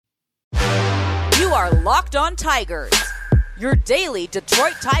You are Locked On Tigers, your daily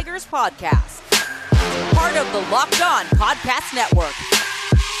Detroit Tigers podcast. Part of the Locked On Podcast Network,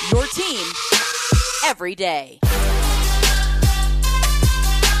 your team every day.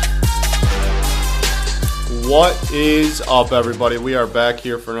 What is up, everybody? We are back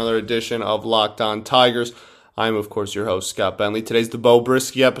here for another edition of Locked On Tigers. I'm, of course, your host, Scott Bentley. Today's the Beau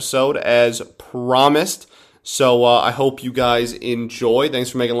Brieske episode, as promised. So I hope you guys enjoy. Thanks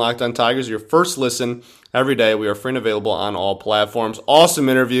for making Locked On Tigers your first listen every day. We are free and available on all platforms. Awesome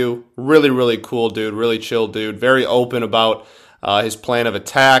interview. Really, really cool dude. Really chill dude. Very open about his plan of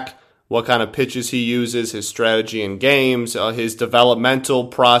attack, what kind of pitches he uses, his strategy in games, his developmental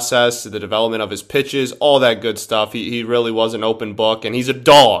process, the development of his pitches, all that good stuff. He really was an open book, and he's a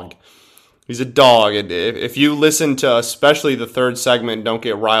dog. He's a dog. And if you listen to especially the third segment and don't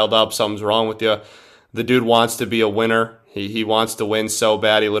get riled up, something's wrong with you. The dude wants to be a winner. He wants to win so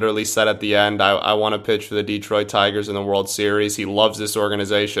bad. He literally said at the end, I want to pitch for the Detroit Tigers in the World Series. He loves this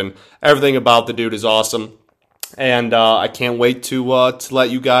organization. Everything about the dude is awesome. And I can't wait to let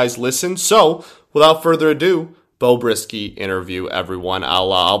you guys listen. So, without further ado, Beau Brieske interview, everyone.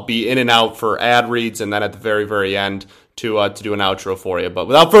 I'll be in and out for ad reads, and then at the very, very end to do an outro for you. But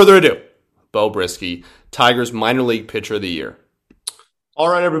without further ado, Beau Brieske, Tigers Minor League Pitcher of the Year. All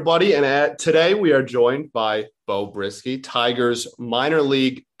right, everybody, and today we are joined by Beau Brieske, Tigers Minor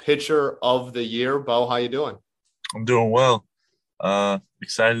League Pitcher of the Year. Beau, how you doing? I'm doing well.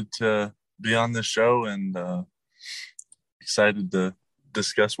 Excited to be on this show and excited to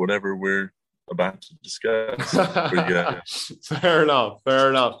discuss whatever we're about to discuss. Fair enough.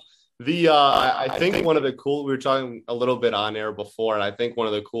 I think one of the cool, we were talking a little bit on air before, and I think one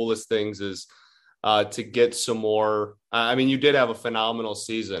of the coolest things is to get some more. I mean, you did have a phenomenal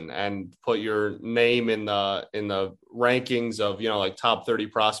season and put your name in the rankings of, like top 30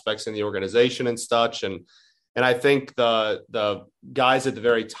 prospects in the organization and such. And I think the guys at the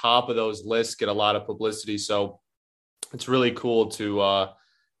very top of those lists get a lot of publicity. So it's really cool to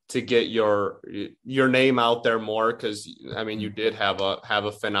get your name out there more, because I mean, you did have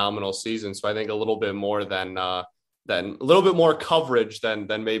a phenomenal season. So I think a little bit more than a little bit more coverage than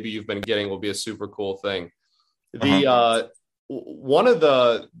maybe you've been getting will be a super cool thing. One of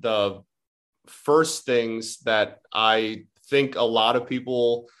the first things that I think a lot of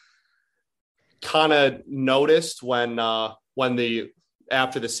people kind of noticed when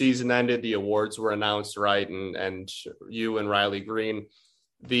after the season ended, the awards were announced, right? And you and Riley Green,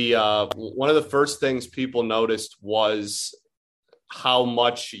 one of the first things people noticed was how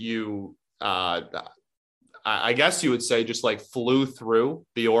much you, I guess you would say, just like flew through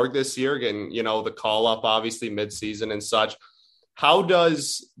the org this year, getting, the call up obviously midseason and such. How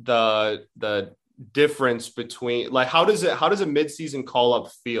does the difference between, like, how does a midseason call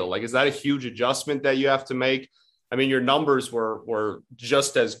up feel? Like, is that a huge adjustment that you have to make? I mean, your numbers were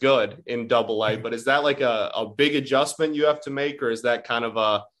just as good in Double-A, but is that like a big adjustment you have to make, or is that kind of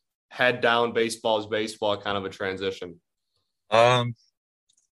a head down, baseball is baseball kind of a transition?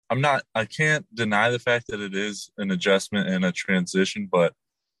 I can't deny the fact that it is an adjustment and a transition, but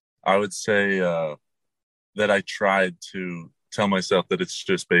I would say that I tried to tell myself that it's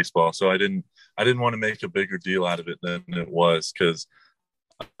just baseball. So I didn't want to make a bigger deal out of it than it was, because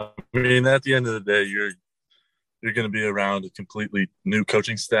I mean, at the end of the day, you're going to be around a completely new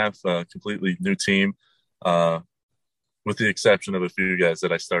coaching staff, a completely new team, with the exception of a few guys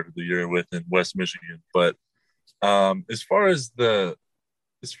that I started the year with in West Michigan. But as far as the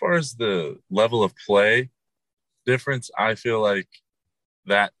level of play difference, I feel like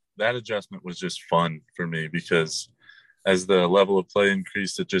that adjustment was just fun for me, because as the level of play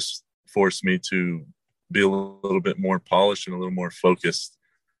increased, it just forced me to be a little bit more polished and a little more focused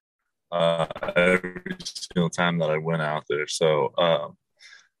every single time that I went out there. So,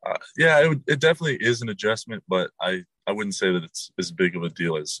 it definitely is an adjustment, but I wouldn't say that it's as big of a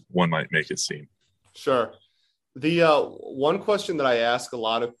deal as one might make it seem. Sure. The one question that I ask a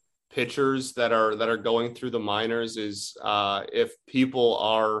lot of pitchers that are going through the minors is if people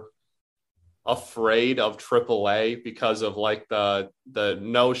are afraid of Triple-A because of like the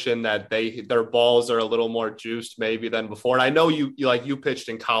notion that their balls are a little more juiced maybe than before. And I know you pitched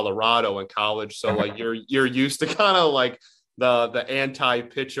in Colorado in college, so like you're used to kind of like the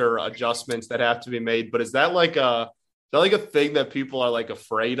anti-pitcher adjustments that have to be made. But is that like a thing that people are like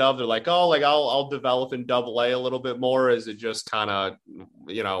afraid of? They're like, oh, like I'll develop in Double-A a little bit more. Is it just kind of,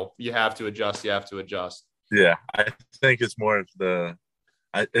 you have to adjust. Yeah, I think it's more of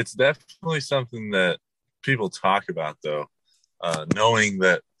it's definitely something that people talk about, though, knowing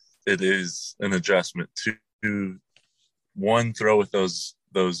that it is an adjustment to one, throw with those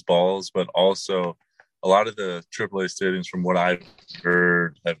those balls, but also a lot of the AAA stadiums, from what I've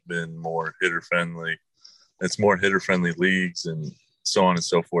heard, have been more hitter friendly. It's more hitter friendly leagues and so on and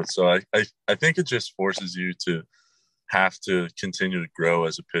so forth. So I think it just forces you to have to continue to grow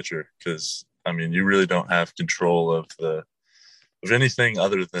as a pitcher, because I mean, you really don't have control of anything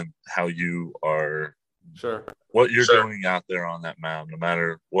other than how you are, what you're doing out there on that mound, no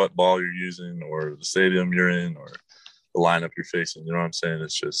matter what ball you're using or the stadium you're in or the lineup you're facing. You know what I'm saying?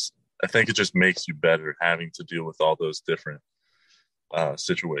 It's just, I think it just makes you better having to deal with all those different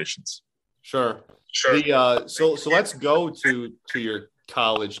situations. Sure. So let's go to your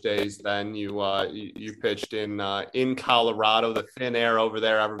college days. Then you pitched in Colorado, the thin air over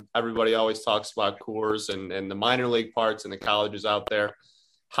there. Everybody always talks about Coors and the minor league parts and the colleges out there.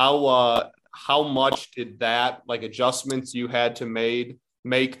 How much did that, like, adjustments you had to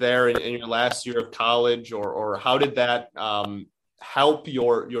make there in your last year of college, or how did that help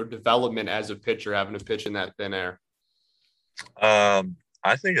your development as a pitcher, having to pitch in that thin air?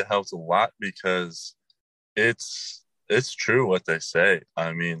 I think it helps a lot, because it's true what they say.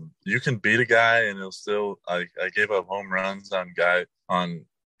 I mean, you can beat a guy and he'll still, I gave up home runs on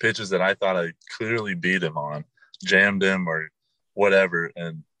pitches that I thought I clearly beat him on, jammed him or whatever,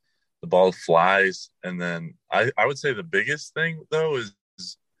 and the ball flies. And then I would say the biggest thing though is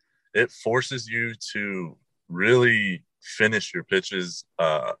it forces you to really finish your pitches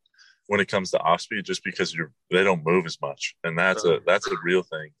when it comes to off speed, just because they don't move as much, and that's a real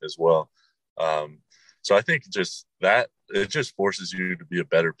thing as well. So I think it just forces you to be a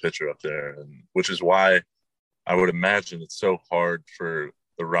better pitcher up there, and which is why I would imagine it's so hard for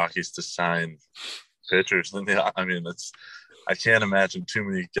the Rockies to sign pitchers. I mean, I can't imagine too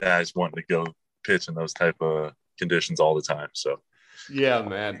many guys wanting to go pitch in those type of conditions all the time. So. Yeah,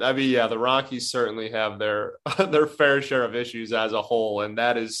 man. I mean, yeah, the Rockies certainly have their fair share of issues as a whole, and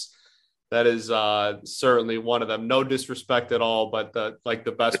that is certainly one of them. No disrespect at all, but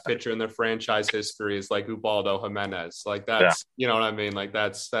the best pitcher in their franchise history is like Ubaldo Jimenez. Like that's, you know what I mean? Like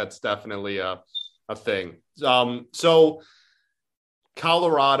that's definitely a thing. So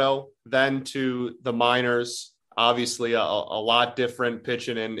Colorado, then to the minors, obviously a lot different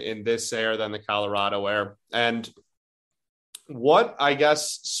pitching in this air than the Colorado air. And what, I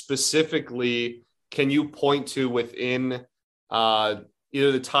guess, specifically can you point to within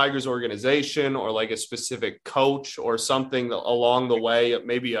either the Tigers organization or like a specific coach or something along the way?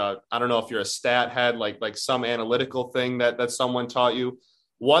 Maybe I don't know if you're a stat head, like some analytical thing that someone taught you.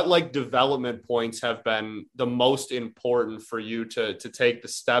 What like development points have been the most important for you to take the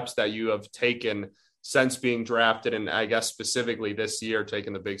steps that you have taken since being drafted, and I guess specifically this year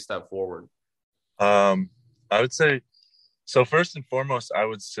taking the big step forward? I would say, so first and foremost, I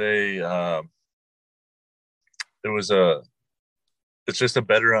would say it's just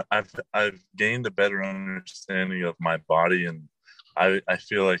I've gained a better understanding of my body, and I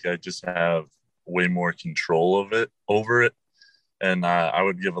feel like I just have way more control over it. And I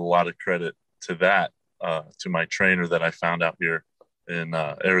would give a lot of credit to that, to my trainer that I found out here in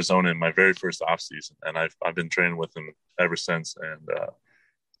Arizona in my very first off season. And I've been training with him ever since. And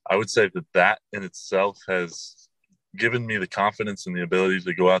I would say that in itself has given me the confidence and the ability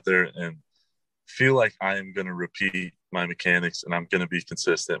to go out there and feel like I am going to repeat my mechanics and I'm going to be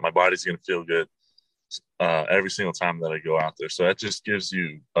consistent. My body's going to feel good every single time that I go out there. So that just gives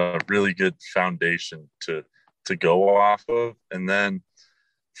you a really good foundation to go off of. And then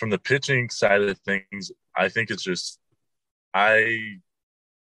from the pitching side of things, I think it's just, I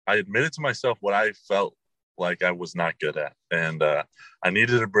admitted to myself what I felt like I was not good at. And I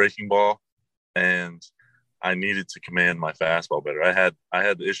needed a breaking ball, and I needed to command my fastball better. I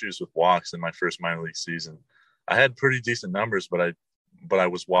had issues with walks in my first minor league season. I had pretty decent numbers, but I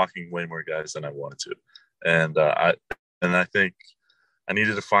was walking way more guys than I wanted to. And I think I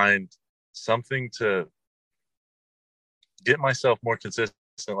needed to find something to get myself more consistent,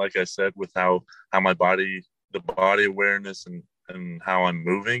 like I said, with how my body, the body awareness and how I'm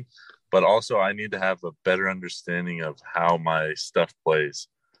moving. But also I need to have a better understanding of how my stuff plays.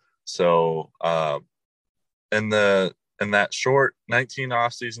 So in that short 19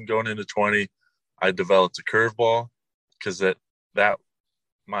 off season going into 20, I developed a curveball, because that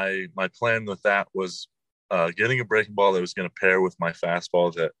my plan with that was getting a breaking ball that was going to pair with my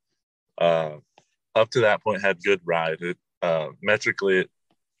fastball that up to that point had good ride. Metrically,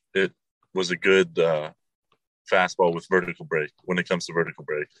 it was a good fastball with vertical break when it comes to vertical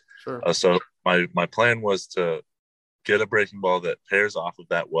break. Sure. So my plan was to get a breaking ball that pairs off of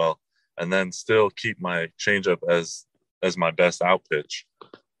that well, and then still keep my changeup as my best out pitch.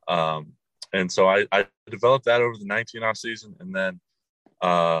 And so I developed that over the 19 off season, and then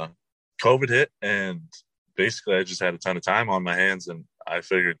COVID hit, and basically I just had a ton of time on my hands, and I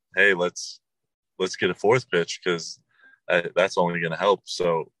figured, hey, let's get a fourth pitch because that's only going to help.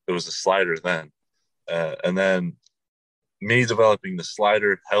 So it was a slider then, and then me developing the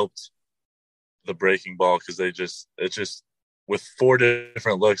slider helped the breaking ball because it just with 4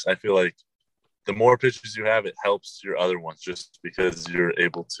 different looks, I feel like the more pitches you have, it helps your other ones just because you're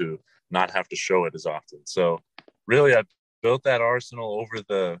able to not have to show it as often. So really, I built that arsenal over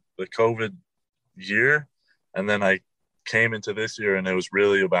the COVID year, and then I came into this year, and it was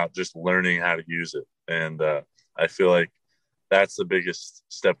really about just learning how to use it. And I feel like that's the biggest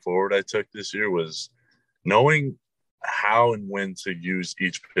step forward I took this year was knowing how and when to use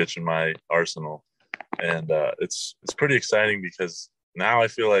each pitch in my arsenal. And it's pretty exciting because now I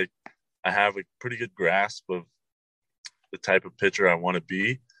feel like I have a pretty good grasp of the type of pitcher I want to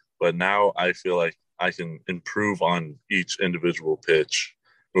be, but now I feel like I can improve on each individual pitch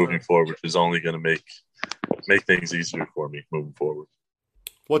moving forward, which is only going to make things easier for me moving forward.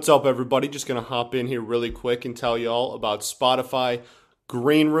 What's up, everybody? Just going to hop in here really quick and tell you all about Spotify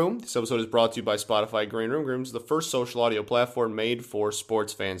Green Room. This episode is brought to you by Spotify Green Room. Green Room is the first social audio platform made for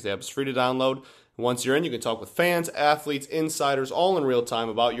sports fans. The app is free to download. Once you're in, you can talk with fans, athletes, insiders, all in real time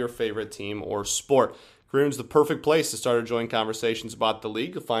about your favorite team or sport. Green Room is the perfect place to start or join conversations about the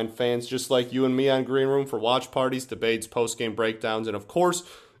league. You'll find fans just like you and me on Green Room for watch parties, debates, post-game breakdowns, and of course,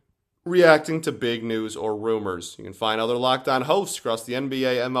 reacting to big news or rumors. You can find other Locked On hosts across the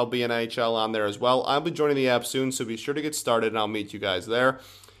NBA, MLB, and NHL on there as well. I'll be joining the app soon, so be sure to get started, and I'll meet you guys there.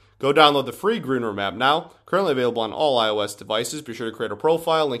 Go download the free Green Room app now. Currently available on all iOS devices. Be sure to create a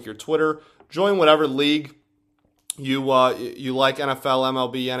profile, link your Twitter, join whatever league you like, NFL,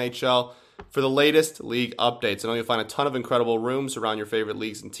 MLB, NHL, for the latest league updates. I know you'll find a ton of incredible rooms around your favorite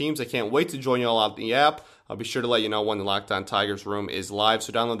leagues and teams. I can't wait to join you all out in the app. I'll be sure to let you know when the Locked On Tigers room is live.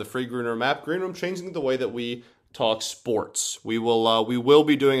 So download the free Green Room app. Green Room changing the way that we talk sports. We will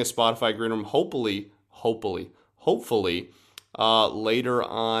be doing a Spotify Green Room hopefully later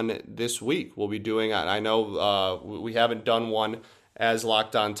on this week. We'll be doing. I know we haven't done one as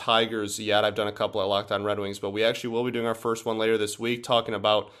Locked On Tigers yet. I've done a couple at Locked On Red Wings, but we actually will be doing our first one later this week, talking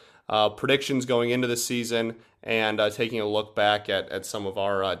about predictions going into the season and taking a look back at some of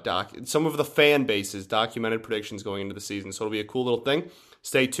our some of the fan bases documented predictions going into the season. So it'll be a cool little thing.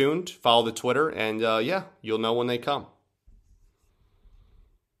 Stay tuned, follow the Twitter, and you'll know when they come.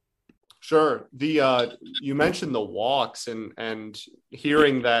 Sure. You mentioned the walks and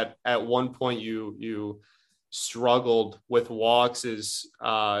hearing that at one point you struggled with walks is,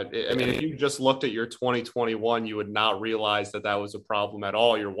 if you just looked at your 2021, you would not realize that was a problem at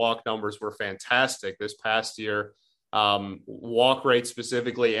all. Your walk numbers were fantastic this past year. Walk rate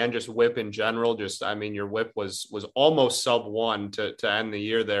specifically and just whip in general. Your whip was almost sub 1 to end the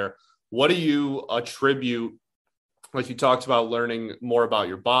year there. What do you attribute, like you talked about learning more about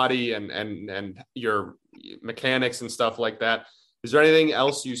your body and your mechanics and stuff like that? Is there anything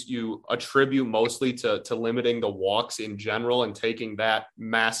else you attribute mostly to limiting the walks in general and taking that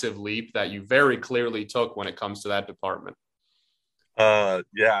massive leap that you very clearly took when it comes to that department? I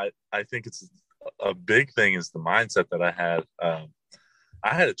think it's a big thing is the mindset that I had.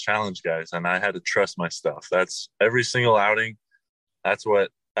 I had to challenge guys, and I had to trust my stuff. That's every single outing. That's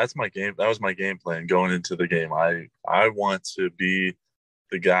my game. That was my game plan going into the game. I want to be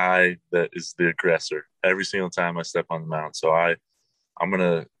the guy that is the aggressor every single time I step on the mound. So I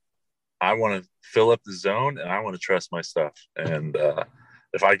want to fill up the zone, and I want to trust my stuff. And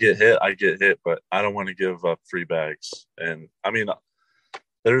if I get hit, I get hit, but I don't want to give up free bags. And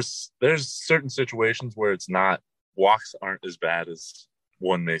there's certain situations where walks aren't as bad as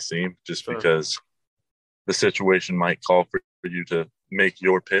one may seem, just sure, because the situation might call for you to make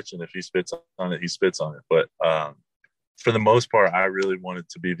your pitch, and if he spits on it, he spits on it. But for the most part, I really wanted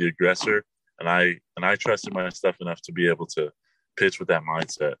to be the aggressor, and I trusted my stuff enough to be able to pitch with that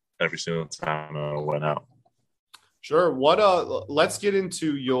mindset every single time I went out. Sure. Let's get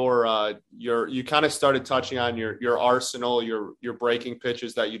into your you kind of started touching on your arsenal, your breaking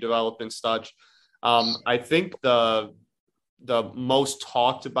pitches that you developed and such. I think the most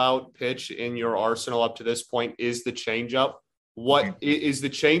talked about pitch in your arsenal up to this point is the changeup. What is the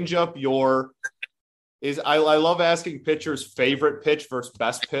changeup I love asking pitchers' favorite pitch versus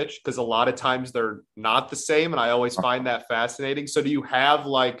best pitch, because a lot of times they're not the same, and I always find that fascinating. So do you have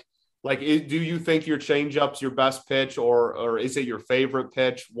do you think your changeup's your best pitch, or is it your favorite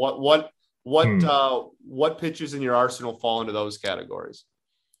pitch? What pitches in your arsenal fall into those categories?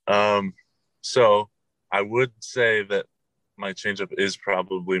 So I would say that my changeup is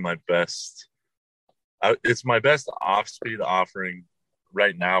probably my best. It's my best off-speed offering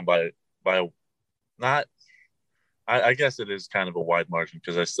right now by not. I guess it is kind of a wide margin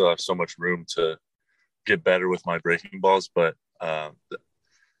because I still have so much room to get better with my breaking balls. But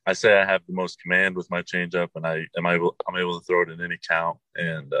I say I have the most command with my changeup, and I'm able to throw it in any count,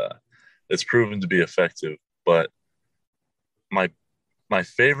 and it's proven to be effective. But my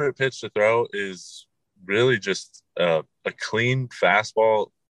favorite pitch to throw is really just a clean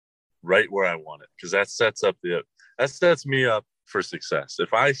fastball right where I want it, because that sets me up for success.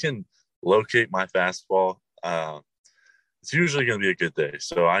 If I can locate my fastball, it's usually going to be a good day.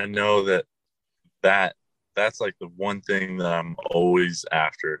 So I know that's like the one thing that I'm always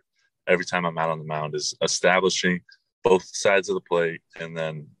after every time I'm out on the mound, is establishing both sides of the plate and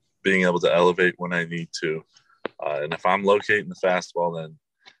then being able to elevate when I need to. And if I'm locating the fastball, then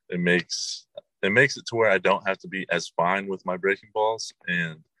it makes it to where I don't have to be as fine with my breaking balls,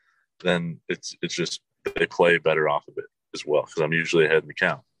 and then it's just they play better off of it as well, because I'm usually ahead in the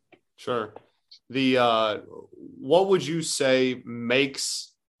count. Sure. What would you say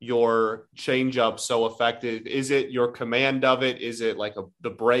makes your changeup so effective? Is it your command of it? Is it like the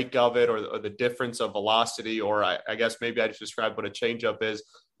break of it, or the difference of velocity? Or I guess maybe I just described what a changeup is.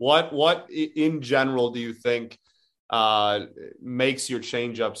 What in general do you think makes your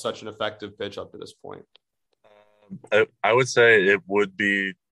changeup such an effective pitch up to this point? I would say it would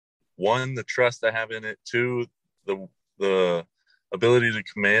be, one, the trust I have in it, two, the ability to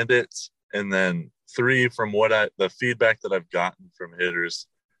command it, and then three, from the feedback that I've gotten from hitters,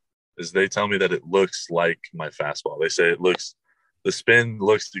 is they tell me that it looks like my fastball. They say the spin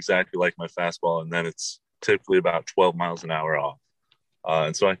looks exactly like my fastball, and then it's typically about 12 miles an hour off.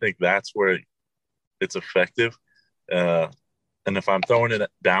 And so I think that's where it's effective. And if I'm throwing it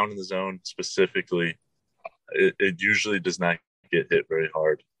down in the zone specifically, it usually does not get hit very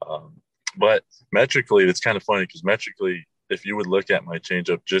hard. But metrically, it's kind of funny, because metrically, if you would look at my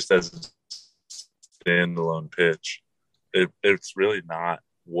changeup just as a standalone pitch, it's really not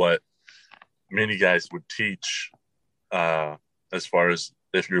what many guys would teach. As far as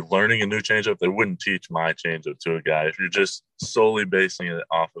if you're learning a new changeup, they wouldn't teach my changeup to a guy if you're just solely basing it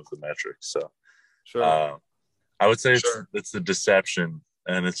off of the metrics. So, sure. I would say it's the deception,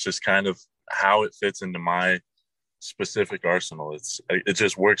 and it's just kind of how it fits into my specific arsenal. It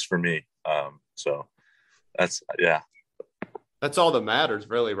just works for me. So that's all that matters,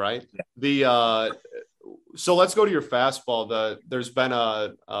 really, right? Yeah. So let's go to your fastball. There's been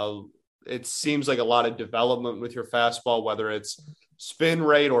it seems like a lot of development with your fastball, whether it's spin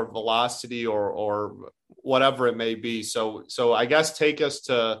rate or velocity or whatever it may be. So I guess take us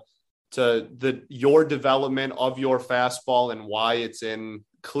to your development of your fastball and why it's in,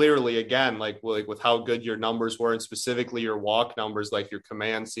 clearly, again, like with how good your numbers were, and specifically your walk numbers, like your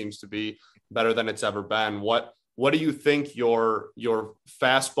command seems to be better than it's ever been. What do you think your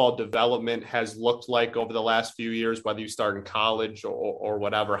fastball development has looked like over the last few years, whether you start in college or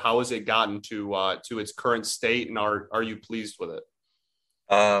whatever? How has it gotten to its current state, and are you pleased with it?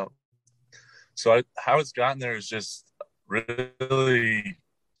 So how it's gotten there is just really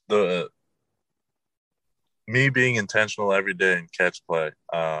me being intentional every day in catch play,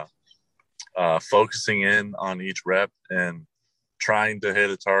 focusing in on each rep and trying to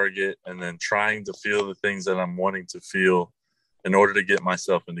hit a target, and then trying to feel the things that I'm wanting to feel in order to get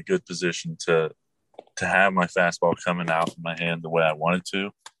myself in a good position to have my fastball coming out in my hand the way I want it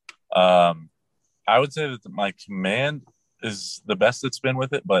to. I would say that my command is the best it's been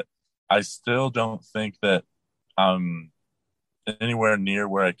with it, but I still don't think that I'm anywhere near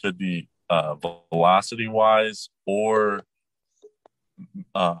where I could be velocity wise, or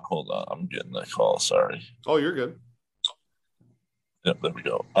hold on, I'm getting a call. Sorry. Oh, you're good. Yep, there we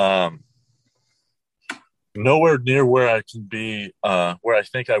go. Nowhere near where I can be, where I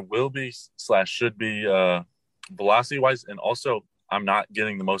think I will be / should be velocity wise, and also I'm not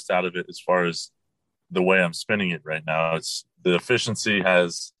getting the most out of it as far as the way I'm spinning it right now. The efficiency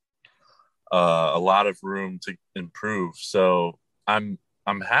has a lot of room to improve. So I'm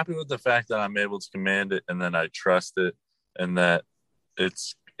happy with the fact that I'm able to command it, and then I trust it, and that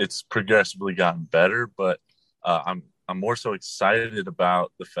it's progressively gotten better. But I'm more so excited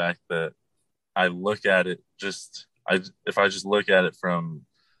about the fact that I look at it if I just look at it from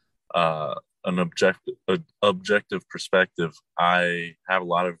an objective perspective, I have a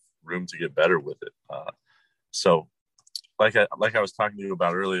lot of room to get better with it. So like I was talking to you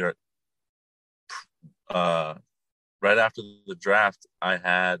about earlier, right after the draft, I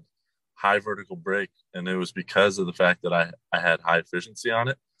had high vertical break, and it was because of the fact that I had high efficiency on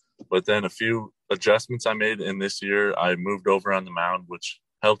it. But then a few adjustments I made in this year, I moved over on the mound, which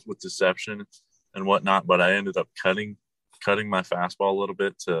helped with deception and whatnot, but I ended up cutting cutting my fastball a little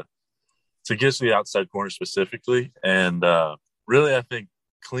bit to get to the outside corner specifically. And really, I think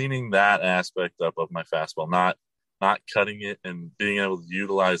cleaning that aspect up of my fastball, not cutting it and being able to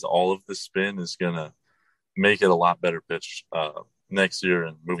utilize all of the spin is going to make it a lot better pitch next year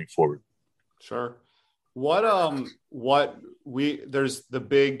and moving forward. Sure. There's the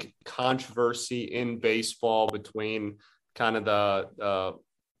big controversy in baseball between kind of the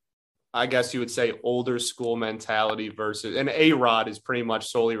I guess you would say older school mentality versus, and A-Rod is pretty much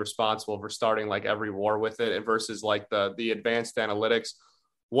solely responsible for starting like every war with it, and versus like the advanced analytics.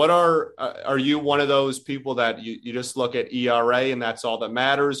 What are you one of those people that you just look at ERA and that's all that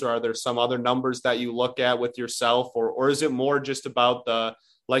matters? Or are there some other numbers that you look at with yourself, or is it more just about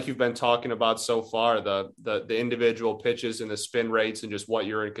like you've been talking about so far, the individual pitches and the spin rates and just what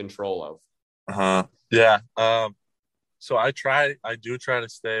you're in control of? Yeah. So I do try to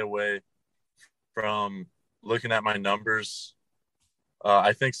stay away from looking at my numbers.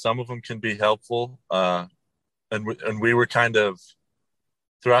 I think some of them can be helpful. And we were kind of,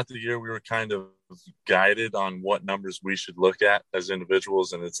 throughout the year, we were kind of guided on what numbers we should look at as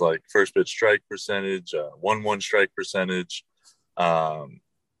individuals. And it's like first pitch strike percentage, 1-1 strike percentage,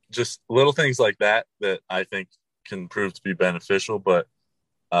 just little things like that I think can prove to be beneficial. But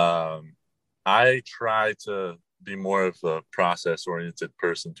I try to be more of a process oriented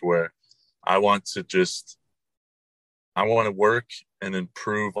person, to where I want to work and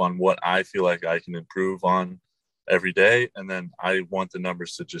improve on what I feel like I can improve on every day. And then I want the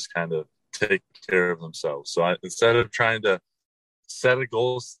numbers to just kind of take care of themselves. So instead of trying to set a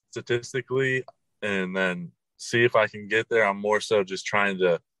goal statistically and then see if I can get there, I'm more so just trying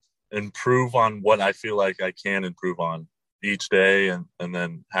to improve on what I feel like I can improve on each day, and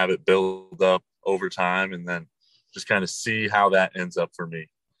then have it build up over time, and then just kind of see how that ends up for me.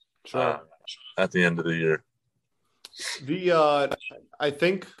 Sure. At the end of the year. I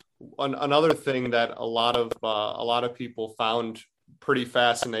think another thing that a lot of people found pretty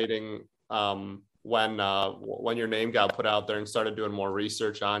fascinating when your name got put out there and started doing more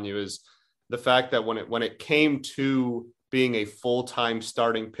research on you is the fact that when it came to being a full-time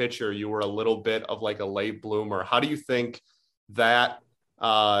starting pitcher, you were a little bit of like a late bloomer. How do you think that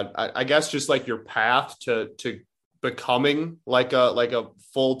I guess just like your path to becoming like a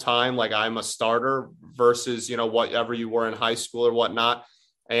full-time, like I'm a starter versus, whatever you were in high school or whatnot.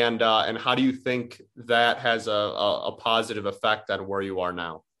 And how do you think that has a positive effect on where you are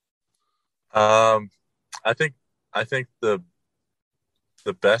now? I think the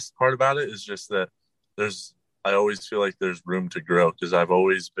best part about it is just that I always feel like there's room to grow, because I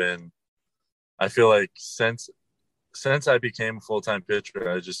feel like since I became a full-time pitcher,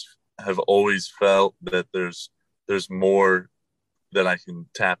 I just have always felt that there's more that I can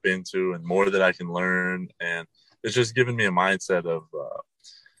tap into and more that I can learn. And it's just given me a mindset of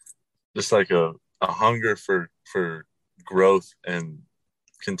just like a hunger for growth and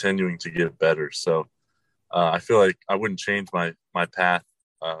continuing to get better. So I feel like I wouldn't change my path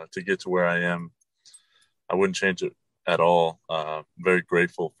to get to where I am. I wouldn't change it at all. I'm very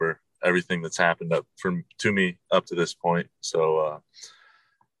grateful for everything that's happened to me up to this point. So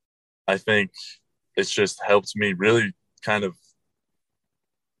I think it's just helped me really kind of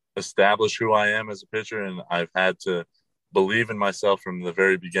establish who I am as a pitcher. And I've had to believe in myself from the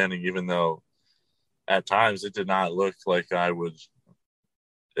very beginning, even though at times it did not look like I would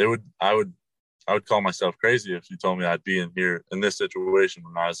call myself crazy if you told me I'd be in this situation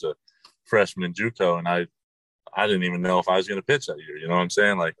when I was a freshman in JUCO, and I didn't even know if I was going to pitch that year. You know what I'm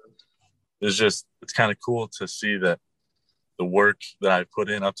saying? Like, it's kind of cool to see that the work that I put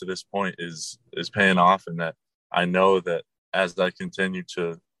in up to this point is paying off, and that I know that as I continue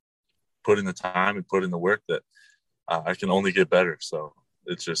to put in the time and put in the work, that I can only get better. So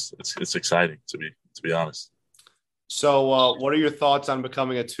it's exciting to be honest. So what are your thoughts on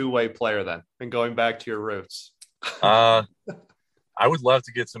becoming a two-way player then, and going back to your roots? I would love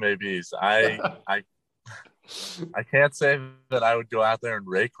to get some ABs. I can't say that I would go out there and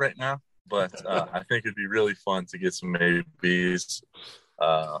rake right now, but I think it'd be really fun to get some ABs.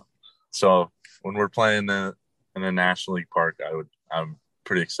 So when we're playing in a National League park, I'm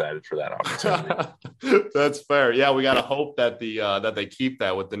pretty excited for that opportunity. That's fair. Yeah, we got to hope that that they keep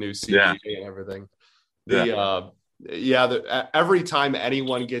that with the new CBA and everything. Every time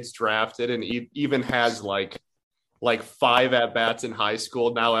anyone gets drafted and even has like 5 at bats in high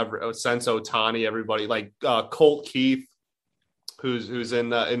school now, since Ohtani, everybody like Colt Keith, who's in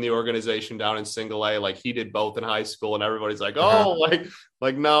the organization down in Single A, like he did both in high school, and everybody's like, oh,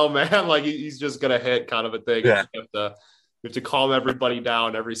 like no man, like he's just gonna hit kind of a thing. Yeah. We have to calm everybody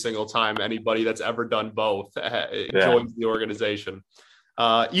down every single time anybody that's ever done both joins the organization.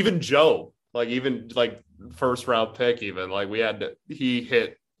 Even Joe, even first round pick, he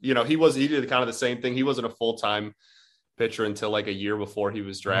hit, he did kind of the same thing. He wasn't a full-time pitcher until a year before he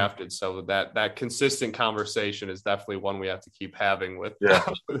was drafted. So that consistent conversation is definitely one we have to keep having with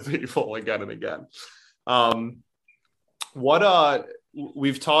people again and again.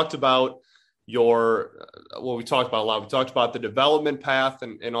 We've talked about we talked about a lot. We talked about the development path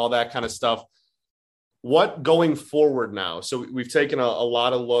and all that kind of stuff. What going forward now? So we've taken a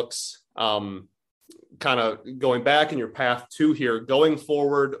lot of looks, kind of going back in your path to here. Going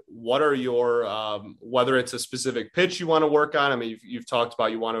forward, what are your, whether it's a specific pitch you want to work on? I mean, you've talked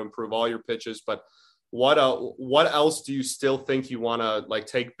about you want to improve all your pitches, but what else do you still think you want to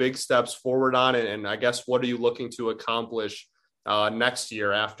take big steps forward on? And I guess, what are you looking to accomplish next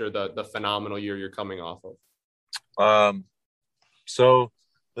year after the phenomenal year you're coming off of? So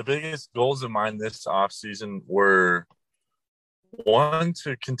the biggest goals of mine this offseason were, one,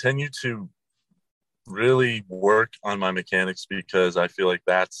 to continue to really work on my mechanics, because I feel like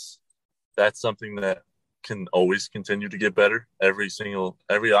that's something that can always continue to get better every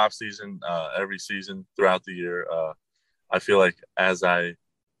offseason, every season throughout the year. I feel like as I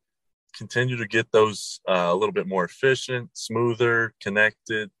continue to get those a little bit more efficient, smoother,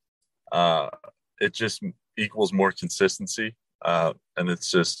 connected, it just equals more consistency. And it's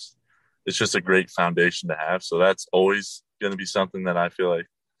just a great foundation to have. So that's always going to be something that I feel like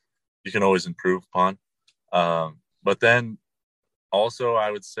you can always improve upon. But then also I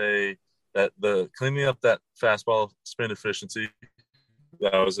would say that the cleaning up that fastball spin efficiency,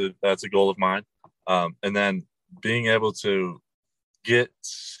 that's a goal of mine. And then being able to get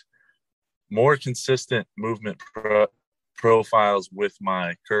more consistent movement profiles with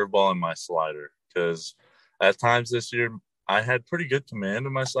my curveball and my slider, because at times this year I had pretty good command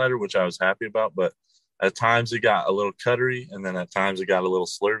of my slider, which I was happy about, but at times it got a little cuttery, and then at times it got a little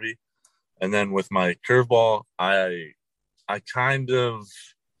slurvy. And then with my curveball, I kind of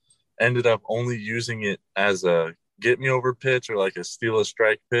ended up only using it as a get me over pitch, or a steal a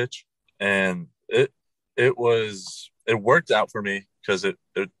strike pitch. And it worked out for me, because it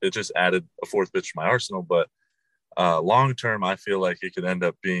just added a fourth pitch to my arsenal. But long term, I feel like it could end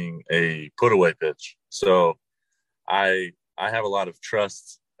up being a put away pitch. So I have a lot of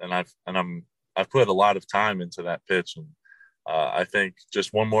trust, and I've put a lot of time into that pitch. And I think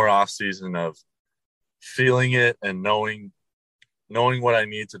just one more off season of feeling it and knowing what I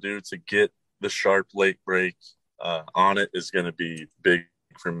need to do to get the sharp late break on it is going to be big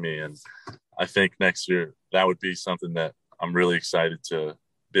for me. And I think next year that would be something that I'm really excited to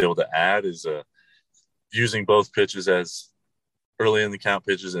be able to add, is using both pitches as early in the count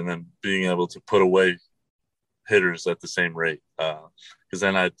pitches, and then being able to put away hitters at the same rate. Because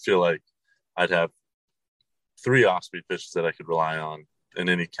then I'd feel like I'd have 3 off-speed pitches that I could rely on in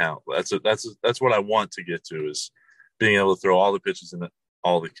any count. That's what I want to get to, is being able to throw all the pitches in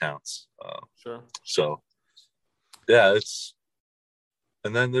all the counts. Sure. So, yeah,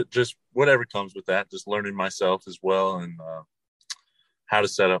 and then just whatever comes with that, just learning myself as well, and how to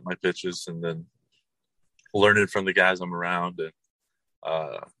set up my pitches, and then learning from the guys I'm around, and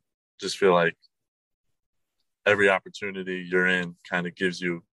just feel like every opportunity you're in kind of gives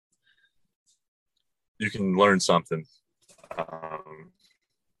you can learn something.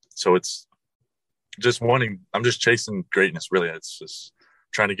 So it's just I'm just chasing greatness, really. It's just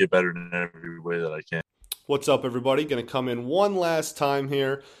trying to get better in every way that I can. What's up, everybody? Going to come in one last time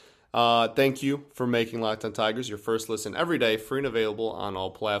here. Thank you for making Locked On Tigers your first listen every day, free and available on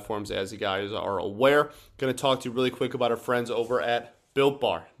all platforms, as you guys are aware. Going to talk to you really quick about our friends over at Built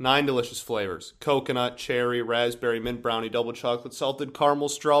Bar. 9 delicious flavors: coconut, cherry, raspberry, mint brownie, double chocolate, salted caramel,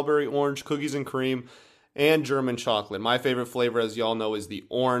 strawberry, orange, cookies and cream, and German chocolate. My favorite flavor, as y'all know, is the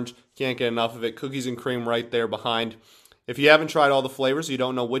orange. Can't get enough of it. Cookies and cream right there behind. If you haven't tried all the flavors, you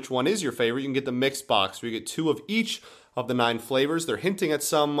don't know which one is your favorite, you can get the mixed box, where you get 2 of each of the 9 flavors. They're hinting at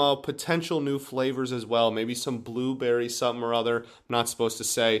some potential new flavors as well. Maybe some blueberry something or other. I'm not supposed to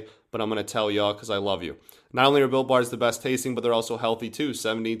say, but I'm going to tell y'all because I love you. Not only are Built Bars the best tasting, but they're also healthy too.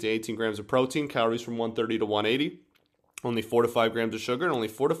 17 to 18 grams of protein, calories from 130 to 180. Only 4 to 5 grams of sugar, and only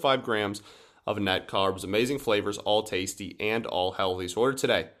 4 to 5 grams of net carbs. Amazing flavors, all tasty and all healthy. So order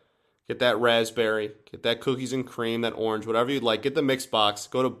today. Get that raspberry, get that cookies and cream, that orange, whatever you'd like. Get the mix box.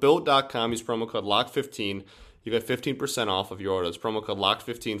 Go to Built.com. Use promo code LOCK15. You get 15% off of your order. It's promo code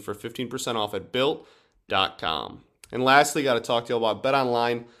LOCK15 for 15% off at Built.com. And lastly, got to talk to you about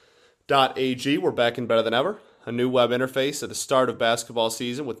BetOnline.ag. We're back in better than ever. a new web interface at the start of basketball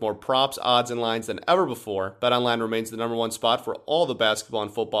season with more props, odds, and lines than ever before. BetOnline remains the number one spot for all the basketball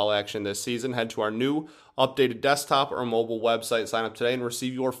and football action this season. Head to our new updated desktop or mobile website, sign up today, and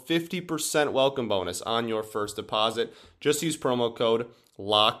receive your 50% welcome bonus on your first deposit. Just use promo code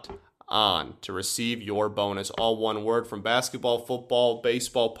LOCKEDON to receive your bonus. All one word, from basketball, football,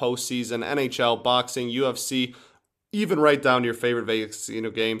 baseball, postseason, NHL, boxing, UFC, even right down to your favorite Vegas casino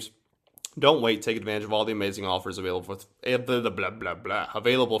games. Don't wait. Take advantage of all the amazing offers available for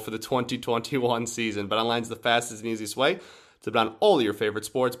available for the 2021 season. BetOnline is the fastest and easiest way to bet on all your favorite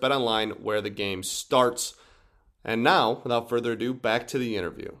sports. BetOnline, where the game starts. And now, without further ado, back to the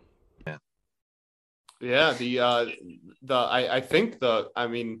interview. Yeah.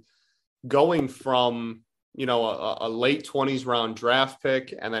 Going from, a late 20s round draft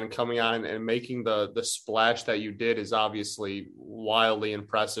pick and then coming on and making the splash that you did is obviously wildly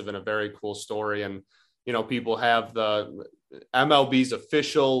impressive and a very cool story. And, people have the MLB's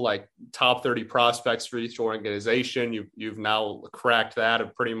official, top 30 prospects for each organization. You've now cracked that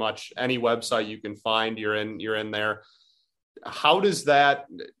of pretty much any website you can find. You're in there. How does that,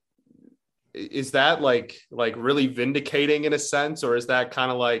 is that like really vindicating in a sense, or is that kind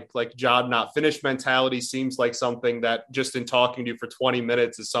of like job not finished mentality? Seems like something that, just in talking to you for 20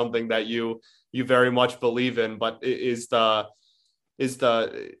 minutes, is something that you very much believe in, but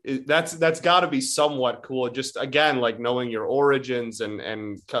that's got to be somewhat cool. Just again, knowing your origins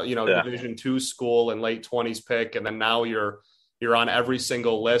and Division II school and late 20s pick, and then now you're on every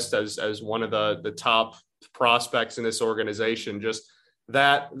single list as one of the top prospects in this organization. Just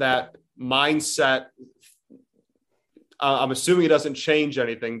that mindset, I'm assuming it doesn't change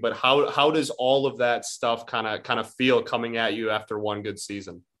anything, but how does all of that stuff kind of feel coming at you after one good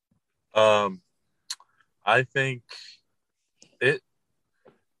season? I think it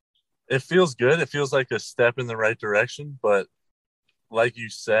feels good. It feels like a step in the right direction, but like you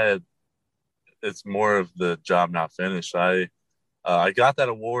said, it's more of the job not finished. I got that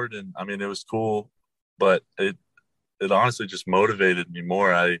award, and it was cool, but it honestly just motivated me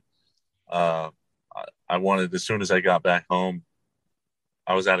more. I wanted, as soon as I got back home,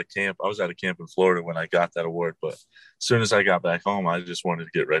 I was at a camp in Florida when I got that award, but as soon as I got back home, I just wanted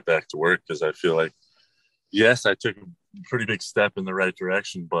to get right back to work, because I feel like, yes, I took a pretty big step in the right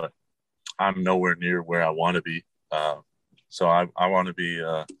direction, but I'm nowhere near where I want to be. So I want to be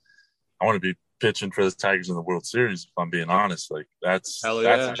pitching for the Tigers in the World Series, if I'm being honest. That's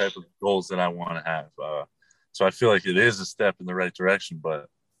the type of goals that I want to have. So I feel like it is a step in the right direction, but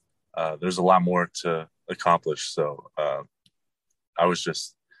there's a lot more to accomplish. So I was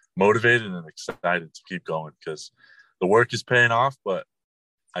just motivated and excited to keep going, because the work is paying off, but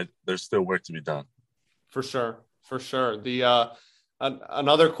there's still work to be done. For sure. The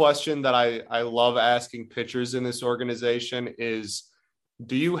another question that I love asking pitchers in this organization is,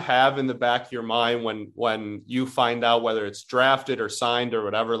 do you have in the back of your mind when you find out whether it's drafted or signed or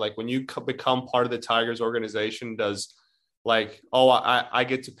whatever, when you become part of the Tigers organization, does I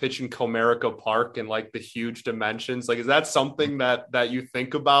get to pitch in Comerica Park and the huge dimensions? Is that something that you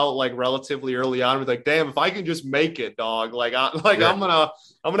think about relatively early on? With damn, if I can just make it, dog, yeah. I'm gonna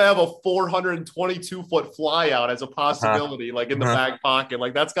have a 422-foot fly out as a possibility, in the back pocket.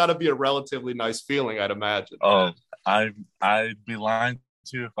 That's got to be a relatively nice feeling, I'd imagine. Oh, I'd be lying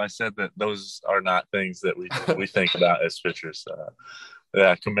to you if I said that those are not things that we think about as pitchers.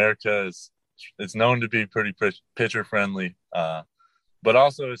 Comerica it's known to be pretty pitcher friendly, but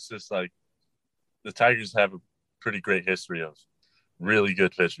also it's just the Tigers have a pretty great history of really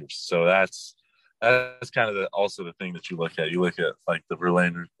good pitchers. So that's kind of also the thing that you look at. You look at the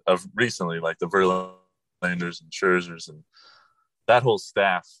Verlanders of recently, the Verlanders and Scherzers and that whole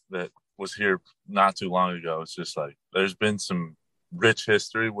staff that was here not too long ago. It's just there's been some rich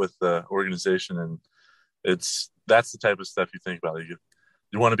history with the organization, and that's the type of stuff you think about.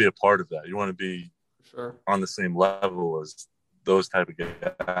 You want to be a part of that. You want to be on the same level as those type of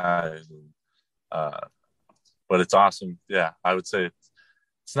guys. And, but it's awesome. Yeah, I would say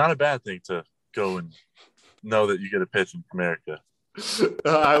it's not a bad thing to go and know that you get a pitch in Comerica.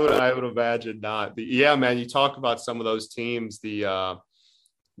 I would imagine not. Yeah, man, you talk about some of those teams, if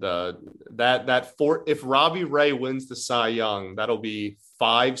Robbie Ray wins the Cy Young, that'll be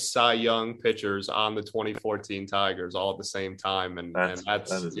 5 Cy Young pitchers on the 2014 Tigers all at the same time, and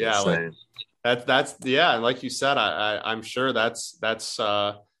that's insane. That's and like you said, I'm sure that's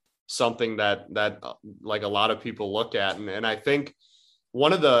something that a lot of people look at, and I think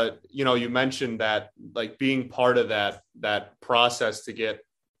one of the you mentioned that being part of that process to get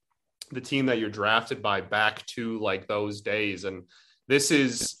the team that you're drafted by back to those days, and this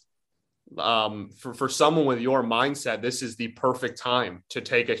is for someone with your mindset, this is the perfect time to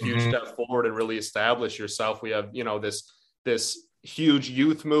take a huge step forward and really establish yourself. We have, this huge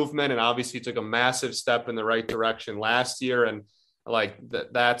youth movement, and obviously took a massive step in the right direction last year. And like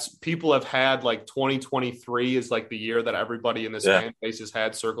that's people have had like 2023 is like the year that everybody in this fan base has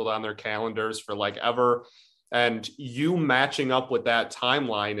had circled on their calendars for like ever. And you matching up with that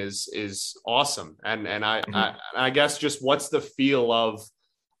timeline is awesome. And I guess just what's the feel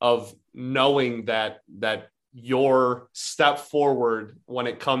of knowing that your step forward when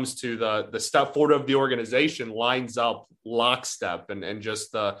it comes to the step forward of the organization lines up lockstep, and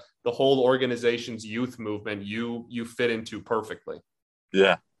just the whole organization's youth movement you fit into perfectly.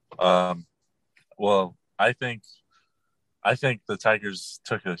 Yeah. Well, I think the Tigers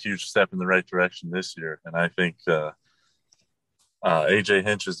took a huge step in the right direction this year, and I think AJ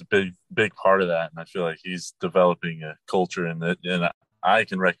Hinch is a big part of that. And I feel like he's developing a culture in it, and I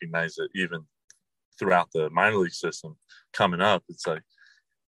can recognize it even throughout the minor league system coming up. It's like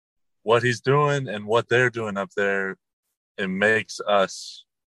what he's doing and what they're doing up there, it makes us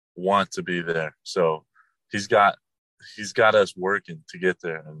want to be there. So he's got us working to get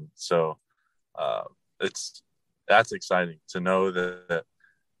there. And so that's exciting to know that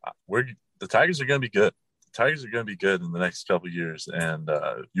the Tigers are going to be good. The Tigers are going to be good in the next couple of years. And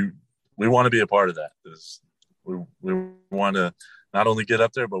we want to be a part of that. We want to not only get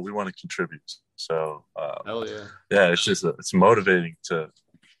up there, but we want to contribute. So, hell yeah. Yeah, it's motivating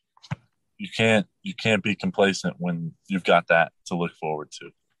you can't be complacent when you've got that to look forward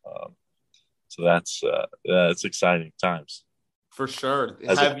to. So that's it's exciting times. For sure.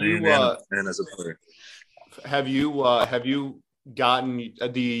 As a fan and as a player. Have you gotten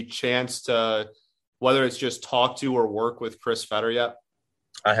the chance to, whether it's just talk to or work with Chris Fetter yet?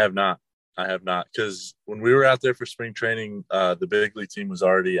 I have not, because when we were out there for spring training, the big league team was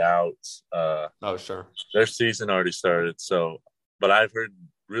already out. Oh, sure. Their season already started. So, but I've heard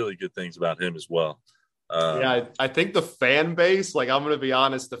really good things about him as well. Yeah, I think the fan base, like I'm going to be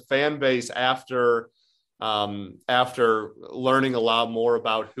honest, the fan base after learning a lot more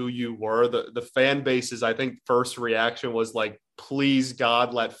about who you were, the fan base's, I think, first reaction was like, please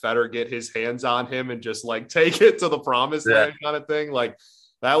God, let Fetter get his hands on him and just like take it to the promised land kind of thing. Like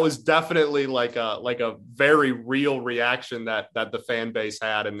that was definitely like a very real reaction that the fan base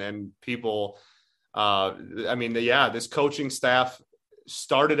had. And then people, this coaching staff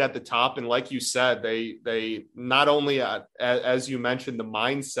started at the top. And like you said, they not only, as you mentioned, the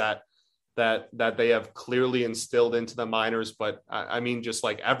mindset that they have clearly instilled into the minors, but I mean, just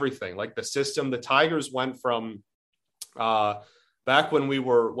like everything, like the system, the Tigers went from back when we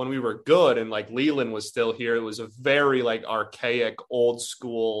were good and like Leland was still here. It was a very like archaic, old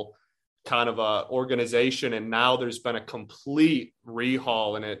school kind of a organization. And now there's been a complete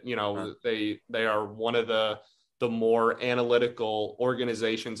rehaul in it. They are one of the more analytical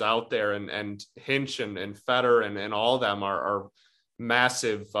organizations out there, and Hinch and Fetter and all of them are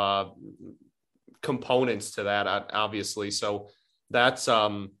massive components to that, obviously. So that's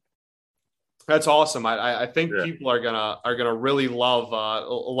awesome. I think people are gonna really love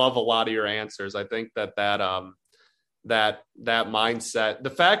a lot of your answers. I think that mindset, the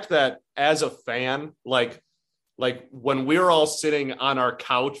fact that as a fan, like when we're all sitting on our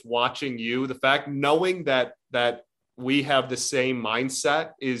couch watching you, the fact knowing that we have the same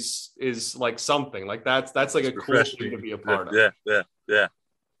mindset is like something like that's like a cool thing to be a part of. Yeah.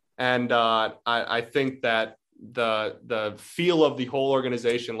 And I think that the feel of the whole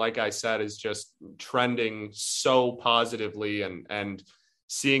organization, like I said, is just trending so positively, and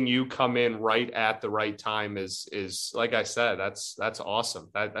seeing you come in right at the right time is like I said, that's awesome.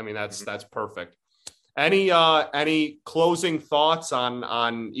 That's perfect. Any closing thoughts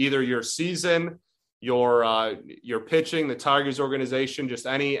on either your season, your pitching, the Tigers organization, just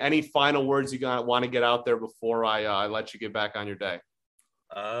any final words you want to get out there before I let you get back on your day?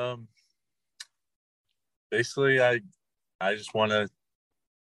 Basically, I just want to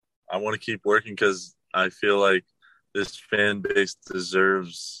keep working, because I feel like this fan base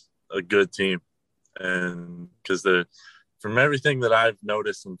deserves a good team, and because from everything that I've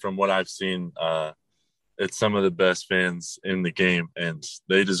noticed and from what I've seen, it's some of the best fans in the game, and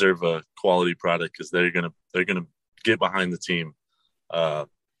they deserve a quality product, because they're gonna get behind the team.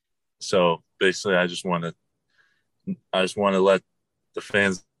 So basically, I just want to let the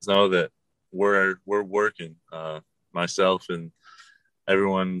fans know that we're working, myself and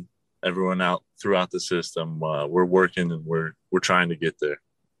everyone out throughout the system. We're working, and we're trying to get there.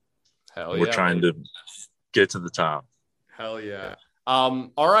 Hell yeah, we're trying to get to the top. Hell yeah. All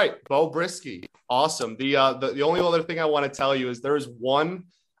right, Beau Brieske. Awesome. The only other thing I want to tell you is there's one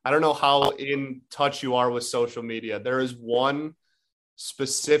I don't know how in touch you are with social media. There is one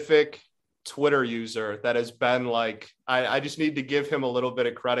specific Twitter user that has been like, I just need to give him a little bit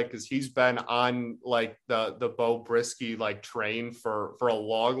of credit because he's been on like the Beau Brieske like train for a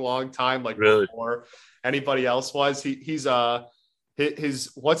long time, like Really? before anybody else was. He's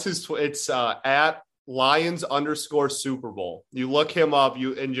it's at Lions_Super Bowl. You look him up,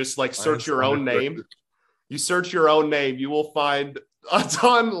 and just like search your own name. You search your own name, you will find a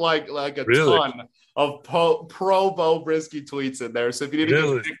ton, like a ton of pro Beau Brieske tweets in there. So if you need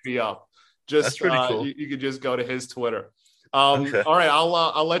to pick me up, just cool. you could just go to his Twitter. Okay. All right,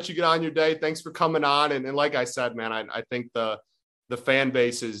 I'll let you get on your day. Thanks for coming on. And like I said, man, I think the fan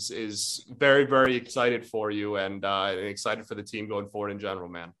base is very, very excited for you and excited for the team going forward in general,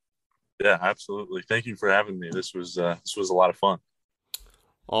 man. Yeah, absolutely. Thank you for having me. This was a lot of fun.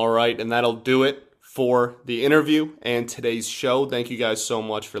 All right, and that'll do it for the interview and today's show. Thank you guys so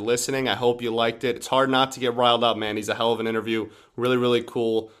much for listening. I hope you liked it. It's hard not to get riled up, man. He's a hell of an interview. Really, really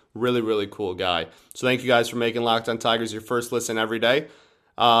cool. Really, really cool guy. So thank you guys for making Locked On Tigers your first listen every day.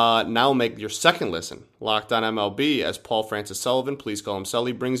 Now make your second listen, Locked On MLB, as Paul Francis Sullivan, please call him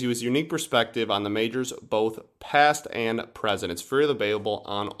Sully, brings you his unique perspective on the majors, both past and present. It's free and available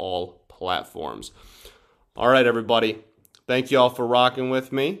on all platforms. All right, everybody. Thank you all for rocking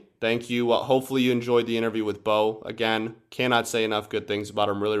with me. Thank you. Hopefully you enjoyed the interview with Beau. Again, cannot say enough good things about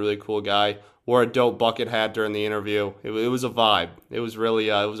him. Really, really cool guy. Wore a dope bucket hat during the interview. It was a vibe. It was really,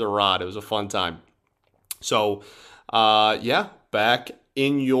 it was a rod. It was a fun time. So, back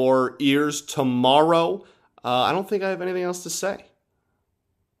in your ears tomorrow. I don't think I have anything else to say.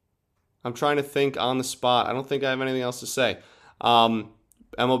 I'm trying to think on the spot. I don't think I have anything else to say.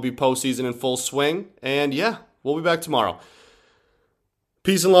 MLB postseason in full swing. And we'll be back tomorrow.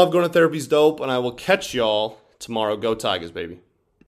 Peace and love. Going to therapy's dope. And I will catch y'all tomorrow. Go Tigers, baby.